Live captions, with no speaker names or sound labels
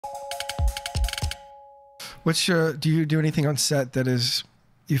Do you do anything on set that is,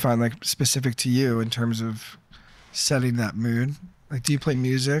 you find like specific to you in terms of setting that mood? Like, do you play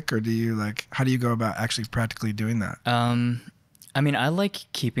music, or do you like, how do you go about actually practically doing that? I mean, I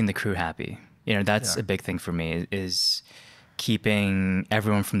like keeping the crew happy. You know, that's a big thing for me, is keeping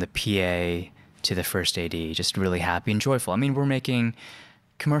everyone from the PA to the first AD just really happy and joyful. I mean, we're making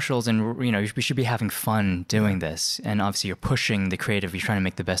commercials and, you know, we should be having fun doing this. And obviously you're pushing the creative, you're trying to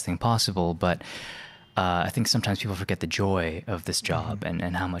make the best thing possible. But I think sometimes people forget the joy of this job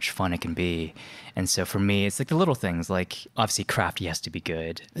and how much fun it can be. And so for me, it's like the little things, like obviously crafty has to be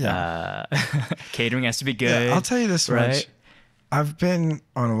good. Yeah. Catering has to be good. Yeah, I'll tell you this much. I've been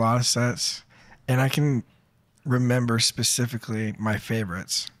on a lot of sets, and I can remember specifically my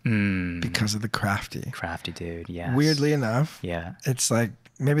favorites because of the crafty. Crafty dude, yeah. Weirdly enough, yeah, it's like,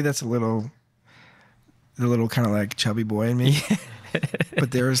 maybe that's the little kind of like chubby boy in me.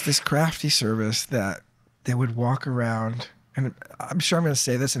 But there was this crafty service that they would walk around, and I'm sure I'm going to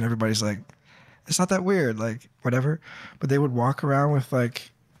say this and everybody's like, it's not that weird, like whatever. But they would walk around with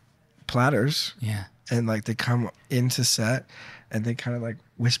like platters. Yeah. And like they come into set and they kind of like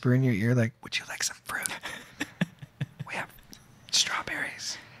whisper in your ear, like, would you like some fruit? We have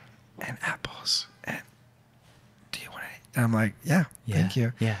strawberries and apples. And do you want to? And I'm like, yeah, thank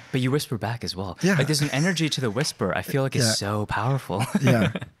you. Yeah. But you whisper back as well. Yeah. Like there's an energy to the whisper. I feel like it's so powerful.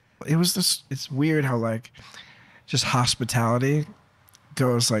 Yeah. It was this, it's weird how like just hospitality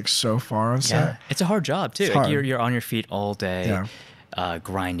goes like so far on set. Yeah. It's a hard job too. Like you're on your feet all day. Yeah.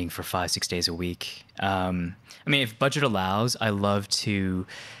 Grinding for 5-6 days a week. I mean, if budget allows, I love to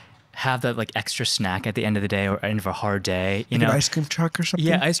have that like extra snack at the end of the day or end of a hard day. You know, an ice cream truck or something.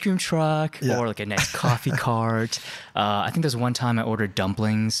 Yeah, ice cream truck or like a nice coffee cart. I think there's one time I ordered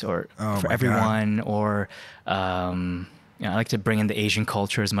dumplings for everyone, or you know, I like to bring in the Asian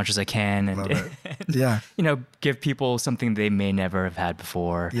culture as much as I can, and you know, give people something they may never have had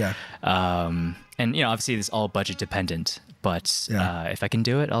before. Yeah. And you know, obviously, it's all budget dependent. But if I can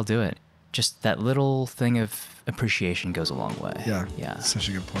do it, I'll do it. Just that little thing of appreciation goes a long way. Yeah. Yeah. Such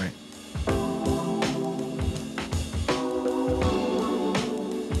a good point.